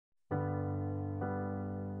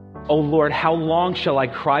O Lord, how long shall I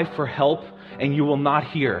cry for help and you will not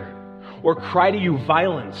hear? Or cry to you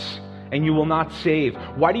violence and you will not save?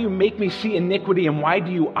 Why do you make me see iniquity and why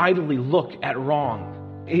do you idly look at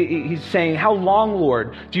wrong? He's saying, how long,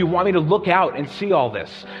 Lord, do you want me to look out and see all this?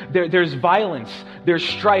 There's violence, there's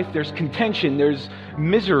strife, there's contention, there's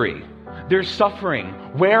misery, there's suffering.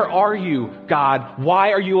 Where are you, God?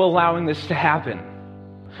 Why are you allowing this to happen?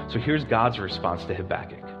 So here's God's response to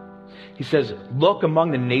Habakkuk. He says, look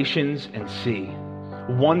among the nations and see.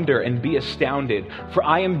 Wonder and be astounded, for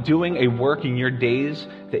I am doing a work in your days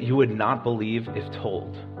that you would not believe if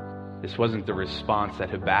told. This wasn't the response that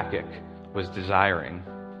Habakkuk was desiring.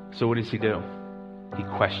 So what does he do? He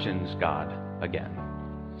questions God again.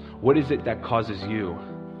 What is it that causes you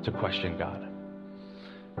to question God?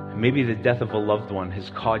 Maybe the death of a loved one has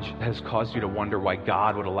caused you to wonder why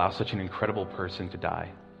God would allow such an incredible person to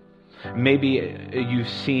die. Maybe you've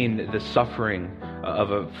seen the suffering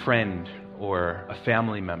of a friend or a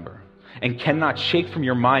family member and cannot shake from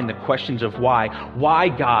your mind the questions of why. Why,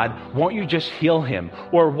 God, won't you just heal him?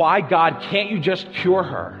 Or why, God, can't you just cure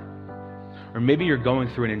her? Or maybe you're going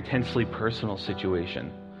through an intensely personal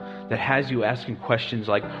situation that has you asking questions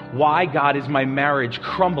like, why, God, is my marriage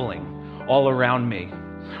crumbling all around me?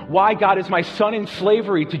 Why, God, is my son in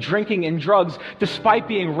slavery to drinking and drugs despite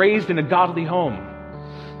being raised in a godly home?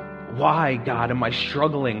 Why, God, am I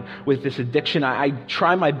struggling with this addiction? I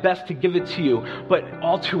try my best to give it to you, but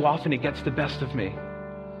all too often it gets the best of me.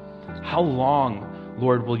 How long,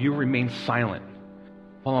 Lord, will you remain silent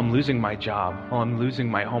while I'm losing my job, while I'm losing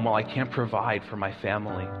my home, while I can't provide for my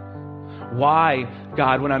family? Why,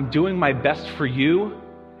 God, when I'm doing my best for you,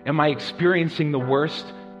 am I experiencing the worst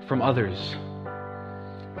from others?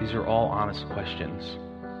 These are all honest questions.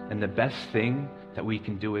 And the best thing that we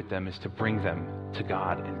can do with them is to bring them to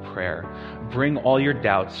God in prayer. Bring all your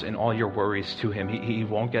doubts and all your worries to him. He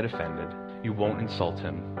won't get offended. You won't insult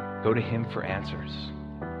him. Go to him for answers.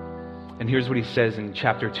 And here's what he says in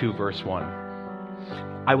chapter 2, verse 1.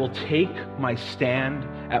 I will take my stand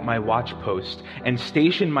at my watchpost and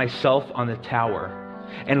station myself on the tower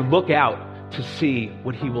and look out to see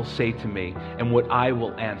what he will say to me and what I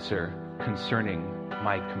will answer concerning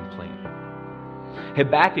my complaint.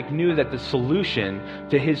 Habakkuk knew that the solution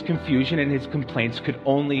to his confusion and his complaints could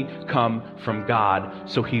only come from God,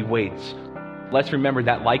 so he waits. Let's remember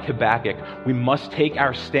that, like Habakkuk, we must take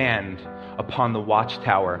our stand upon the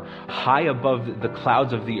watchtower, high above the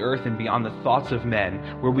clouds of the earth and beyond the thoughts of men,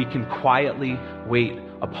 where we can quietly wait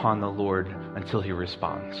upon the Lord until he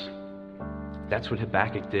responds. That's what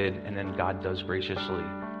Habakkuk did, and then God does graciously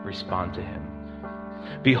respond to him.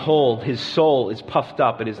 Behold, his soul is puffed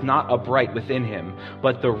up, it is not upright within him,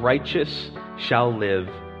 but the righteous shall live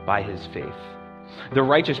by his faith. The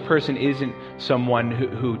righteous person isn't someone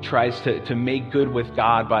who tries to make good with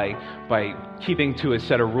God by keeping to a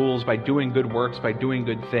set of rules, by doing good works, by doing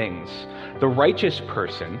good things. The righteous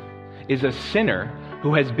person is a sinner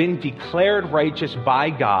who has been declared righteous by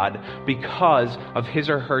God because of his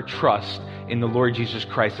or her trust in the Lord Jesus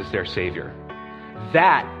Christ as their Savior.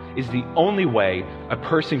 That is the only way a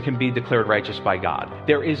person can be declared righteous by God.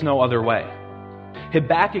 There is no other way.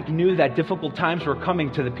 Habakkuk knew that difficult times were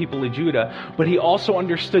coming to the people of Judah, but he also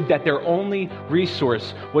understood that their only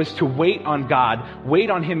resource was to wait on God, wait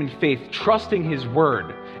on him in faith, trusting his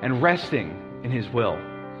word and resting in his will.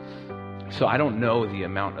 So I don't know the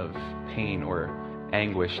amount of pain or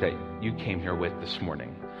anguish that you came here with this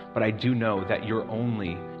morning, but I do know that your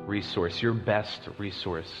only resource, your best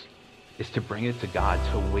resource, is to bring it to God,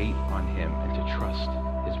 to wait on him and to trust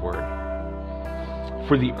his word.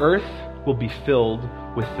 For the earth will be filled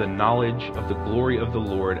with the knowledge of the glory of the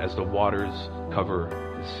Lord as the waters cover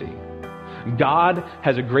the sea. God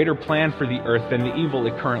has a greater plan for the earth than the evil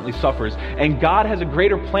it currently suffers. And God has a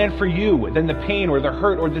greater plan for you than the pain or the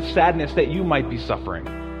hurt or the sadness that you might be suffering.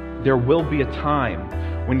 There will be a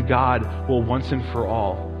time when God will once and for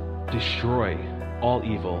all destroy all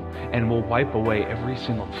evil and will wipe away every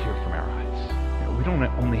single tear from our eyes. We don't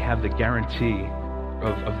only have the guarantee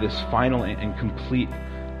of this final and complete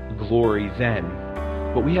glory then,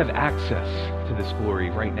 but we have access to this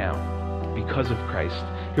glory right now because of Christ.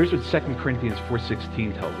 Here's what 2 Corinthians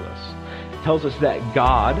 4:16 tells us. It tells us that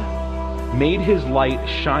God made his light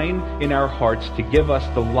shine in our hearts to give us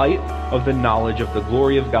the light of the knowledge of the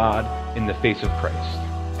glory of God in the face of Christ.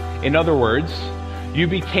 In other words, you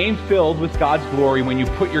became filled with God's glory when you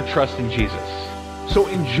put your trust in Jesus. So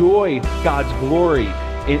enjoy God's glory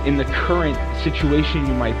in the current situation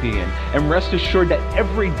you might be in. And rest assured that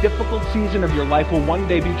every difficult season of your life will one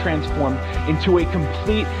day be transformed into a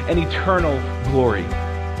complete and eternal glory.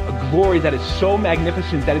 A glory that is so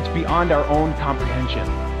magnificent that it's beyond our own comprehension.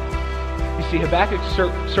 see,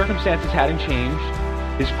 Habakkuk's circumstances hadn't changed.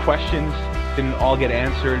 His questions didn't all get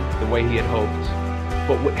answered the way he had hoped.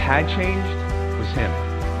 But what had changed was him.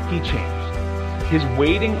 He changed. His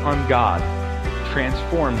waiting on God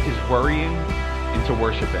transformed his worrying into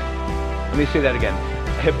worshiping. Let me say that again.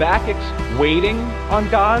 Habakkuk's waiting on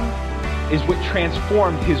God is what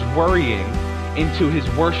transformed his worrying into his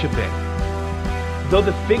worshiping. Though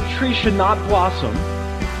the fig tree should not blossom,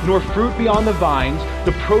 nor fruit be on the vines,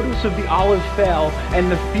 the produce of the olive fail,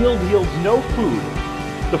 and the field yields no food,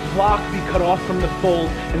 the flock be cut off from the fold,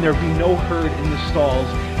 and there be no herd in the stalls,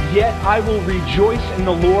 yet I will rejoice in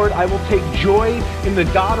the Lord. I will take joy in the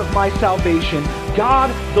God of my salvation. God,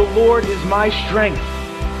 the Lord, is my strength.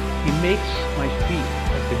 He makes my feet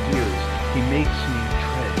like the deer's. He makes me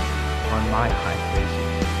tread on my high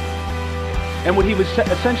places. And what he was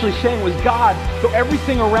essentially saying was, God, though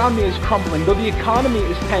everything around me is crumbling, though the economy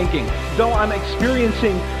is tanking, though I'm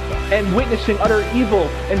experiencing and witnessing utter evil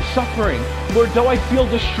and suffering, Lord, though I feel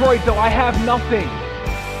destroyed, though I have nothing,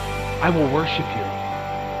 I will worship you.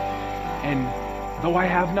 And though I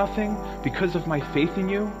have nothing, because of my faith in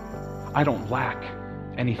you, I don't lack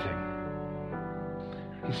anything.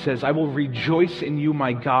 He says, I will rejoice in you,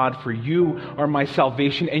 my God, for you are my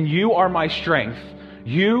salvation and you are my strength.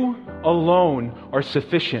 You alone are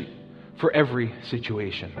sufficient for every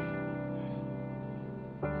situation.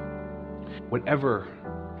 Whatever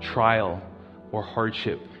trial or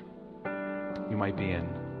hardship you might be in,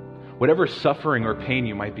 whatever suffering or pain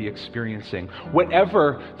you might be experiencing,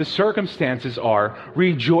 whatever the circumstances are,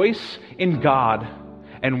 rejoice in God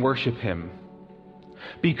and worship Him.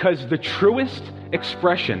 Because the truest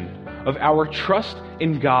expression of our trust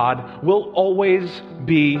in God will always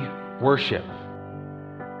be worship.